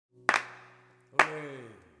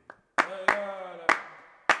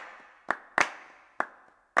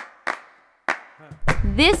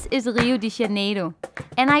This is Rio de Janeiro,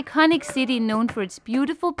 an iconic city known for its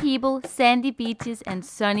beautiful people, sandy beaches and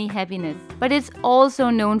sunny happiness. But it's also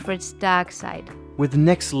known for its dark side. With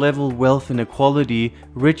next level wealth inequality,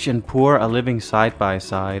 rich and poor are living side by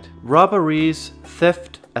side. Robberies,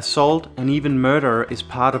 theft, assault and even murder is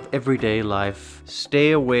part of everyday life.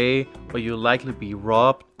 Stay away or you'll likely be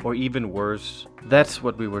robbed or even worse. That's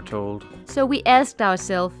what we were told. So we asked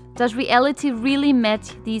ourselves, does reality really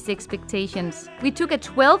match these expectations? We took a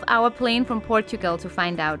 12-hour plane from Portugal to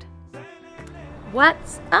find out.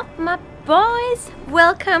 What's up, my boys?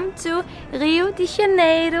 Welcome to Rio de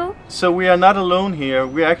Janeiro. So we are not alone here.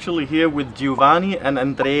 We're actually here with Giovanni and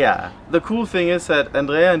Andreea. The cool thing is that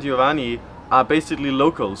Andreea and Giovanni are basically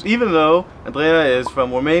locals, even though Andreea is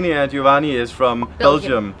from Romania and Giovanni is from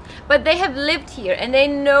Belgium. But they have lived here and they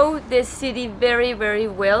know this city very, very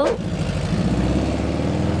well.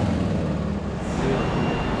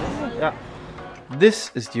 Yeah.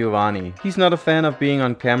 This is Giovanni. He's not a fan of being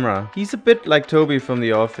on camera. He's a bit like Toby from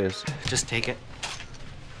The Office. Just take it.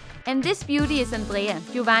 And this beauty is Andreea,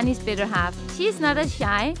 Giovanni's better half. She's not as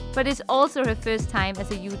shy, but it's also her first time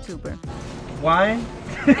as a YouTuber. Why?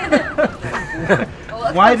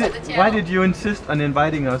 Why did you insist on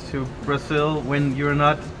inviting us to Brazil when you're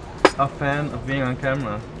not a fan of being on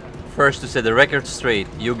camera? First, to set the record straight,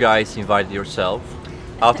 you guys invited yourself.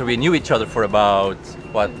 After we knew each other for about,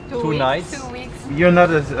 what, two nights? 2 weeks. You're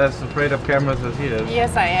not as afraid of cameras as he is.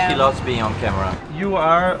 Yes, I am. She loves being on camera. You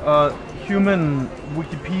are a human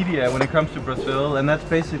Wikipedia when it comes to Brazil, and that's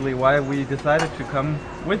basically why we decided to come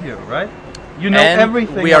with you, right? You know and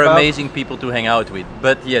everything. We are amazing people to hang out with.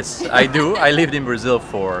 But yes, I do. I lived in Brazil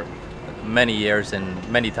for many years and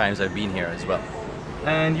many times I've been here as well.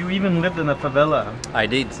 And you even lived in a favela. I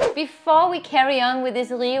did. Before we carry on with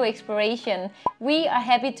this Rio exploration, we are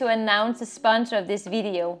happy to announce the sponsor of this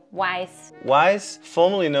video, Wise. Wise,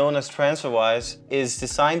 formerly known as TransferWise, is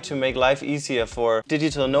designed to make life easier for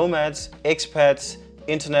digital nomads, expats,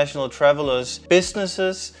 international travelers,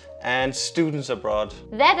 businesses, and students abroad.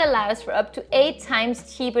 That allows for up to 8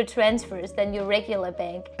 times cheaper transfers than your regular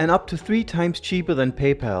bank. And up to 3 times cheaper than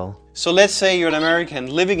PayPal. So let's say you're an American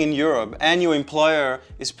living in Europe and your employer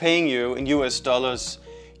is paying you in US dollars.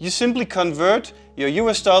 You simply convert your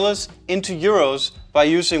US dollars into euros by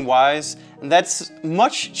using Wise, and that's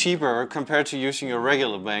much cheaper compared to using your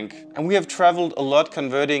regular bank. And we have traveled a lot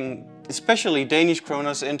converting especially Danish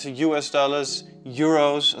kroners into US dollars,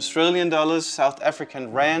 euros, Australian dollars, South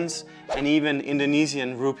African rands, and even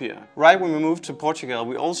Indonesian rupiah. Right when we moved to Portugal,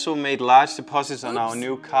 we also made large deposits on our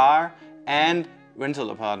new car and rental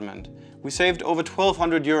apartment. We saved over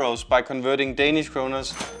 1,200 euros by converting Danish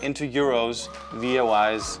kroners into euros via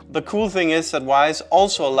Wise. The cool thing is that Wise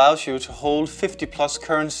also allows you to hold 50+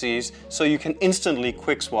 currencies so you can instantly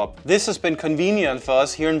quick swap. This has been convenient for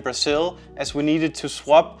us here in Brazil as we needed to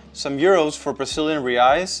swap some euros for Brazilian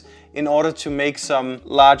reais in order to make some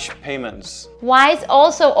large payments. Wise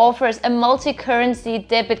also offers a multi-currency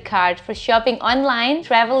debit card for shopping online,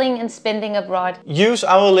 traveling and spending abroad. Use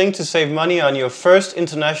our link to save money on your first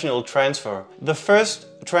international transfer. The first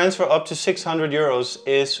transfer up to 600 euros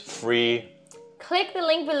is free. Click the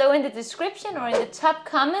link below in the description or in the top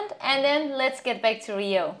comment, and then let's get back to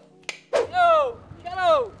Rio. Hello!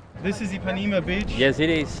 Hello! This is Ipanema Beach. Yes, it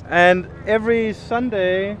is. And every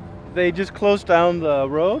Sunday they just close down the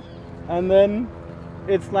road, and then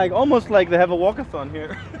it's like almost like they have a walkathon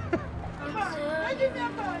here.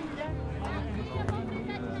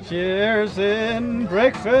 Cheers in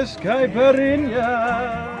breakfast,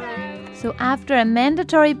 Caiparinha. So after a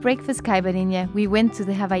mandatory breakfast Caiparinha, we went to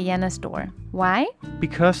the Havaianas store. Why?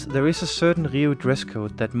 Because there is a certain Rio dress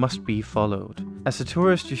code that must be followed. As a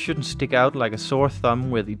tourist, you shouldn't stick out like a sore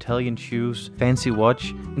thumb with Italian shoes, fancy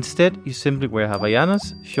watch. Instead, you simply wear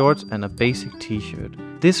Havaianas, shorts and a basic t-shirt.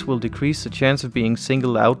 This will decrease the chance of being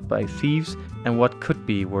singled out by thieves and what could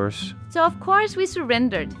be worse. So of course we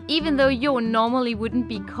surrendered, even though you normally wouldn't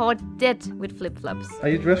be caught dead with flip-flops. Are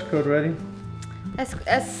you dress code ready? As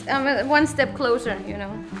one step closer, you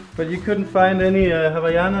know. But you couldn't find any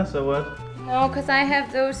Havaianas or what? No, because I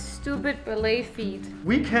have those stupid ballet feet.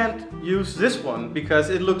 We can't use this one because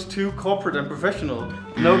it looks too corporate and professional.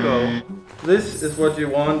 No go. This is what you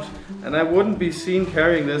want, and I wouldn't be seen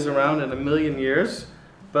carrying this around in a million years,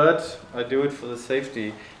 but I do it for the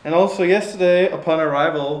safety. And also yesterday, upon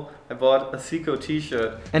arrival, I bought a Zico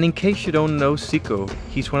t-shirt. And in case you don't know Zico,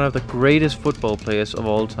 he's one of the greatest football players of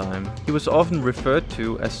all time. He was often referred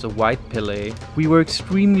to as the White Pelé. We were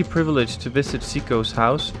extremely privileged to visit Zico's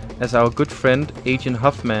house as our good friend Agent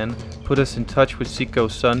Huffman put us in touch with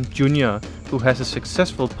Zico's son, Junior, who has a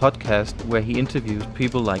successful podcast where he interviews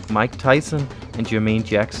people like Mike Tyson and Jermaine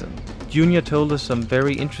Jackson. Junior told us some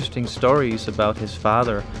very interesting stories about his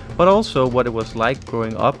father, but also what it was like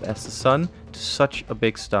growing up as the son to such a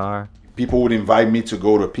big star. People would invite me to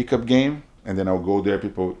go to a pickup game, and then I would go there.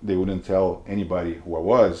 They wouldn't tell anybody who I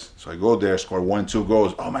was. So I go there, score 1-2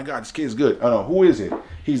 goals. Oh my God, this kid's good. I don't know, who is it?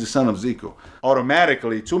 He's the son of Zico.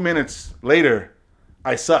 Automatically, 2 minutes later,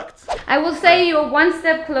 I sucked. I will say you're one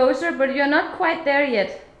step closer, but you're not quite there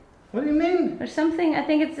yet. What do you mean? Or something, I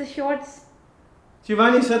think it's the shorts.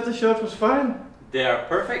 Giovanni said the shirt was fine. They are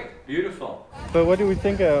perfect, beautiful. But what do we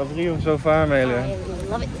think of Rio so far, Amelia? I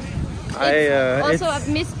love it. I've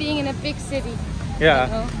missed being in a big city. Yeah.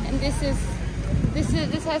 You know? And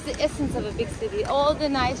this has the essence of a big city. All the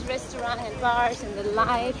nice restaurants and bars and the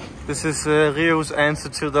light. This is Rio's answer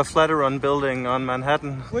to the Flatiron building on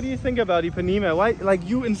Manhattan. What do you think about Ipanema? Why, like,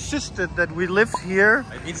 you insisted that we live here?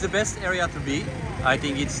 It's the best area to be. I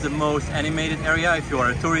think it's the most animated area if you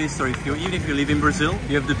are a tourist or even if you live in Brazil.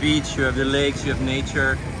 You have the beach, you have the lakes, you have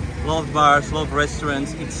nature, a lot of bars, a lot of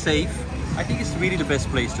restaurants. It's safe. I think it's really the best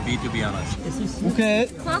place to be honest. Okay.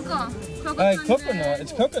 Coconut. Coconut.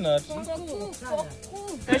 It's coconut.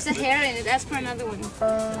 There's a hair in it. Ask for another one.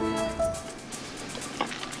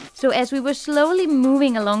 So as we were slowly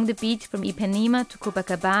moving along the beach from Ipanema to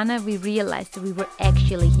Copacabana, we realized that we were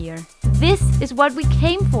actually here. This is what we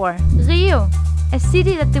came for, Rio. A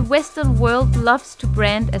city that the Western world loves to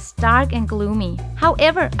brand as dark and gloomy.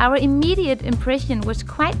 However, our immediate impression was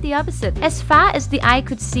quite the opposite. As far as the eye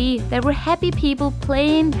could see, there were happy people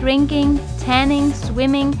playing, drinking, tanning,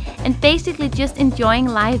 swimming, and basically just enjoying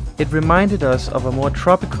life. It reminded us of a more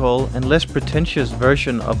tropical and less pretentious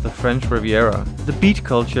version of the French Riviera. The beach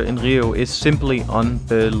culture in Rio is simply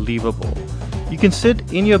unbelievable. You can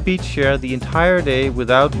sit in your beach chair the entire day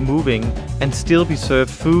without moving and still be served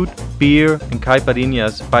food, beer and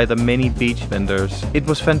caiparinhas by the many beach vendors. It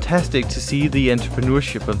was fantastic to see the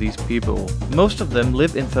entrepreneurship of these people. Most of them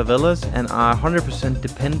live in favelas and are 100%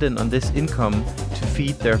 dependent on this income to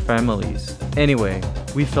feed their families. Anyway,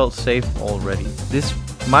 we felt safe already. This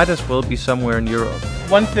might as well be somewhere in Europe.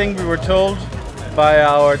 One thing we were told by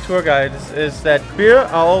our tour guides is that beer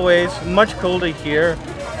are always much colder here,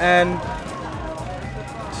 and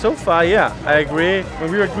so far, yeah, I agree. When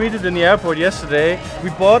we were greeted in the airport yesterday, we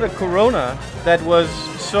bought a Corona that was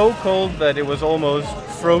so cold that it was almost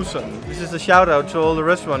frozen. This is a shout out to all the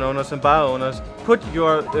restaurant owners and bar owners. Put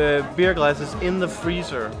your beer glasses in the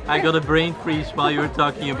freezer. I got a brain freeze while you were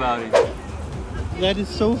talking about it. That is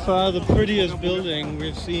so far the prettiest building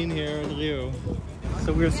we've seen here in Rio.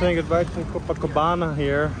 So we're saying goodbye to Copacabana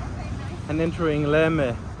here and entering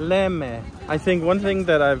Leme. I think one thing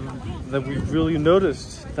that we've really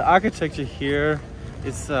noticed, the architecture here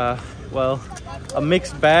is, well, a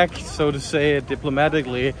mixed bag, so to say it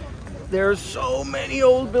diplomatically. There are so many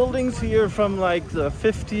old buildings here from like the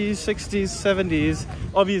 50s, 60s, 70s.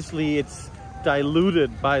 Obviously, it's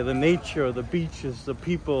diluted by the nature, the beaches, the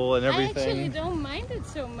people and everything. I actually don't mind it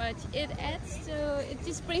so much. It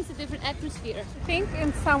just brings a different atmosphere. I think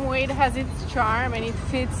in some way it has its charm and it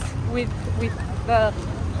fits with the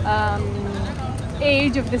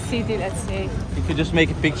age of the city, let's say. If you just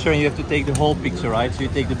make a picture and you have to take the whole picture, right? So you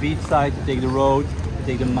take the beach side, you take the road, you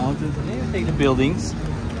take the mountains, and then you take the buildings.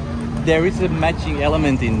 There is a matching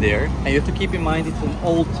element in there, and you have to keep in mind it's an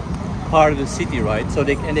old part of the city, right? So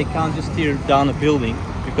they can't just tear down a building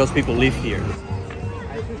because people live here.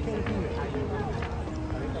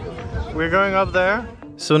 We're going up there.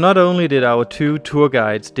 So not only did our two tour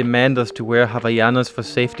guides demand us to wear Havaianas for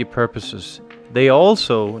safety purposes, they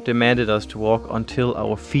also demanded us to walk until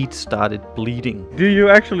our feet started bleeding. Do you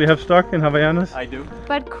actually have stock in Havaianas? I do.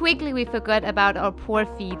 But quickly we forgot about our poor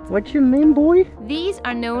feet. What's your name, boy? These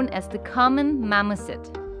are known as the common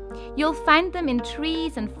marmoset. You'll find them in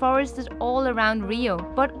trees and forests all around Rio,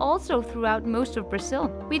 but also throughout most of Brazil.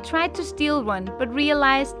 We tried to steal one, but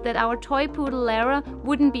realized that our toy poodle Lara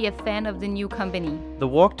wouldn't be a fan of the new company. The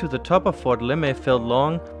walk to the top of Fort Leme felt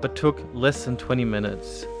long, but took less than 20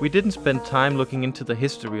 minutes. We didn't spend time looking into the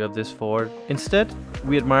history of this fort. Instead,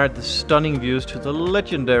 we admired the stunning views to the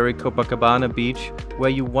legendary Copacabana beach, where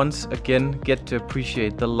you once again get to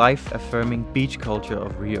appreciate the life-affirming beach culture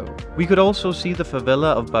of Rio. We could also see the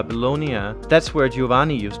favela of Babylonia. That's where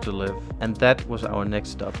Giovanni used to live, and that was our next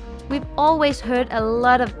stop. We've always heard a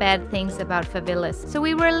lot of bad things about favelas, so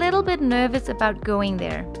we were a little bit nervous about going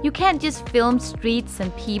there. You can't just film streets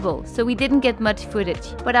and people, so we didn't get much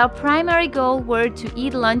footage. But our primary goal were to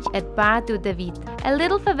eat lunch at Bar do David, a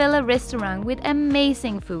little favela restaurant with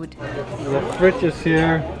amazing food. The fridges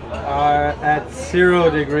here are at 0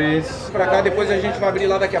 degrees. Pra cá, depois a gente vai abrir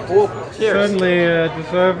lá daqui a pouco. Certainly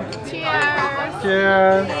deserve. Cheers!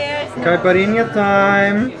 Cheers! Caiparinha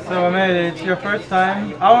time! So Amelia, it's your first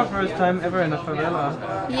time, our first time ever in a favela.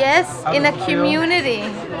 Yes, in a community,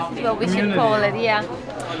 is what we should call it, yeah.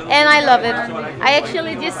 And I love it. I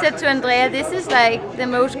actually just said to Andreea, this is like the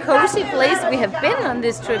most cozy place we have been on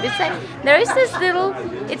this trip. It's like, there is this little,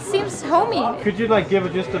 it seems homey. Could you like give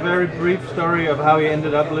just a very brief story of how you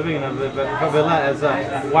ended up living in a favela as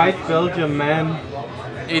a white Belgian man?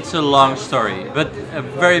 It's a long story, but a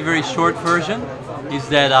very, very short version is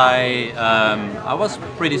that I was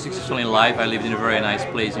pretty successful in life. I lived in a very nice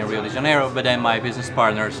place in Rio de Janeiro, but then my business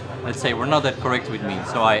partners, let's say, were not that correct with me.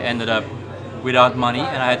 So I ended up without money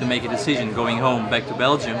and I had to make a decision going home back to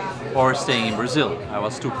Belgium or staying in Brazil. I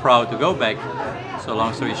was too proud to go back. So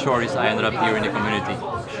long story short is I ended up here in the community.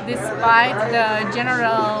 Despite the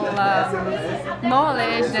general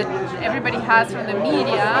knowledge that everybody has from the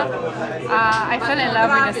media, I fell in love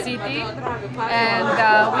with the city, and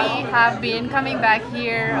we have been coming back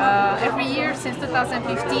here every year since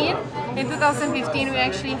 2015. In 2015 we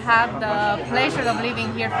actually had the pleasure of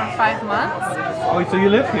living here for 5 months. Oh, so you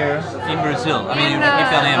live here? In Brazil, I mean in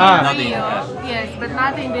Ipanema, not in Rio. Yes, but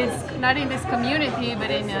not in this community, but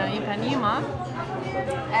in Ipanema.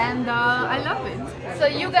 And I love it. So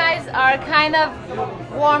you guys are kind of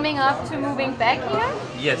warming up to moving back here?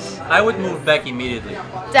 Yes, I would move back immediately.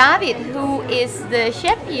 David, who is the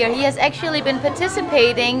chef here, he has actually been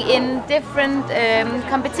participating in different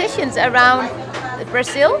competitions around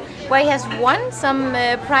Brazil, where he has won some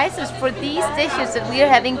prizes for these dishes that we are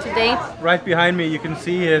having today. Right behind me you can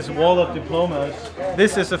see his wall of diplomas.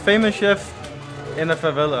 This is a famous chef in a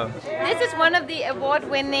favela. This is one of the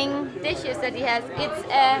award-winning dishes that he has. It's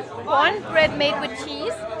a cornbread made with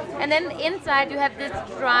cheese, and then inside you have this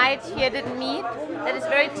dried shredded meat that is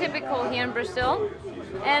very typical here in Brazil.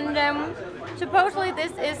 And supposedly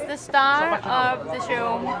this is the star of the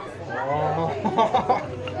show.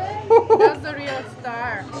 That's the real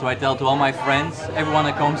star. So I tell to all my friends, everyone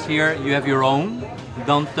that comes here, you have your own,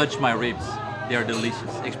 don't touch my ribs. They are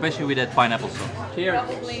delicious, especially with that pineapple sauce. Cheers.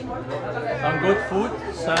 Some good food,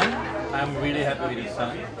 sun. I'm really happy with the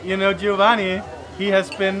sun. You know, Giovanni, he has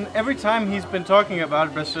been, every time he's been talking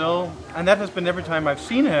about Brazil, and that has been every time I've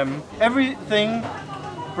seen him, everything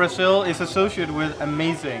Brazil is associated with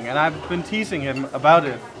amazing, and I've been teasing him about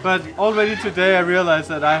it. But already today I realized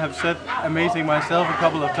that I have said amazing myself a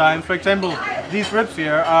couple of times. For example, these ribs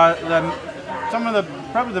here are some of the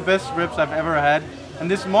probably the best ribs I've ever had, and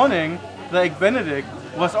this morning the Egg Benedict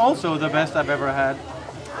was also the best I've ever had.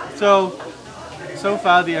 So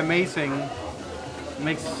far the amazing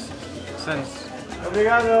makes sense.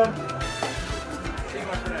 Obrigado.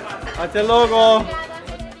 Até logo.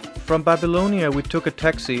 From Babylonia we took a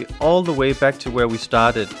taxi all the way back to where we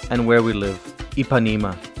started and where we live,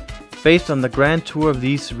 Ipanema. Based on the grand tour of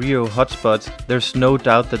these Rio hotspots, there's no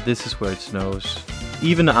doubt that this is where it snows.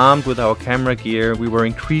 Even armed with our camera gear, we were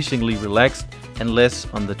increasingly relaxed and less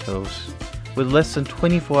on the toes. With less than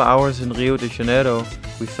 24 hours in Rio de Janeiro,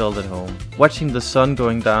 we felt at home. Watching the sun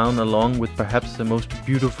going down along with perhaps the most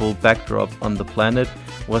beautiful backdrop on the planet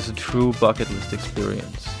was a true bucket list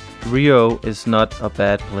experience. Rio is not a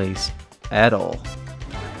bad place at all.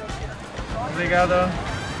 Obrigado.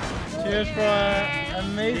 Cheers for an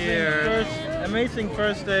amazing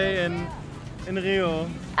first day in Rio.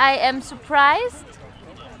 I am surprised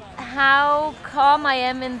how calm I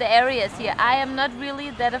am in the areas here. I am not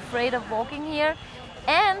really that afraid of walking here,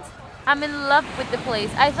 and I'm in love with the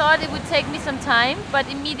place. I thought it would take me some time, but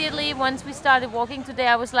immediately once we started walking today,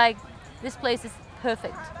 I was like, this place is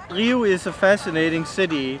perfect. Rio is a fascinating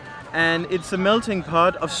city, and it's a melting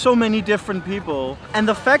pot of so many different people. And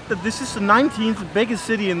the fact that this is the 19th biggest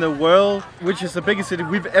city in the world, which is the biggest city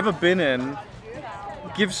we've ever been in,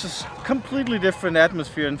 gives us completely different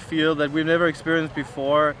atmosphere and feel that we've never experienced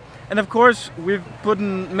before. And of course, we've put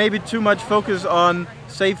in maybe too much focus on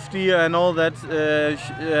safety and all that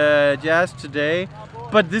jazz today.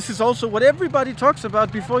 But this is also what everybody talks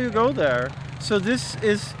about before you go there. So this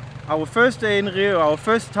is our first day in Rio, our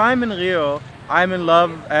first time in Rio. I'm in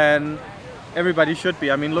love, and everybody should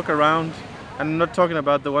be. I mean, look around. I'm not talking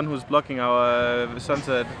about the one who's blocking our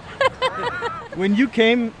sunset. When you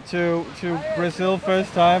came to Brazil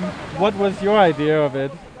first time, what was your idea of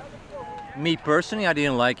it? Me personally, I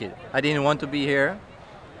didn't like it. I didn't want to be here.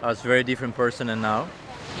 I was a very different person than now.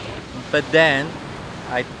 But then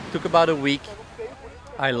I took about a week.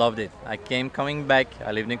 I loved it. I coming back.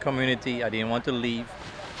 I lived in a community. I didn't want to leave.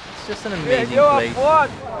 It's just an amazing place.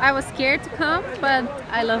 I was scared to come, but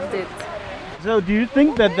I loved it. So do you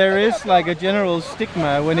think that there is like a general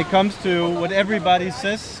stigma when it comes to what everybody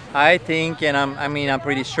says? I think, and I'm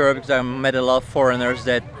pretty sure, because I met a lot of foreigners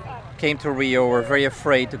that came to Rio, were very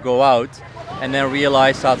afraid to go out, and then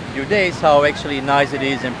realized after a few days how actually nice it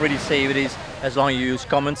is and pretty safe it is, as long as you use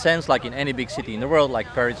common sense, like in any big city in the world, like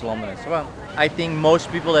Paris, London, and so on. I think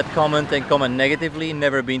most people that comment and comment negatively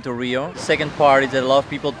never been to Rio. Second part is that a lot of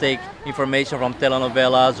people take information from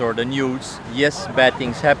telenovelas or the news. Yes, bad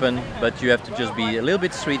things happen, but you have to just be a little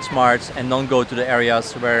bit street smart and don't go to the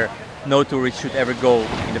areas where no tourist should ever go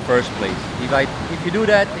in the first place. If you do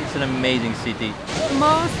that, it's an amazing city.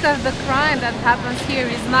 Most of the crime that happens here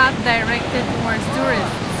is not directed towards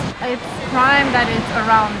tourists. It's crime that is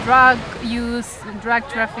around drug use, drug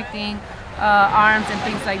trafficking, arms and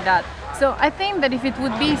things like that. So I think that if it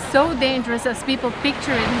would be so dangerous as people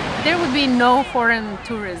picture it, there would be no foreign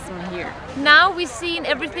tourism here. Now we've seen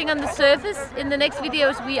everything on the surface. In the next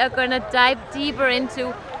videos we are gonna dive deeper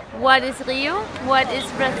into what is Rio, what is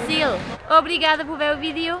Brazil. Obrigada por ver o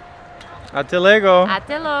vídeo. Até logo.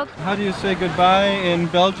 Até logo. How do you say goodbye in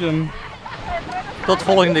Belgium? Tot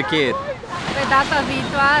volgende keer. Pedata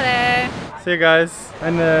virtuale. See you guys.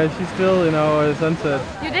 And she's still in our sunset.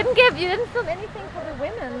 You didn't film anything for the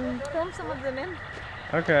women. Film some of the men.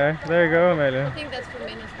 Okay, there you go, Amelia. I think that's for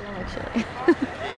men as well, actually.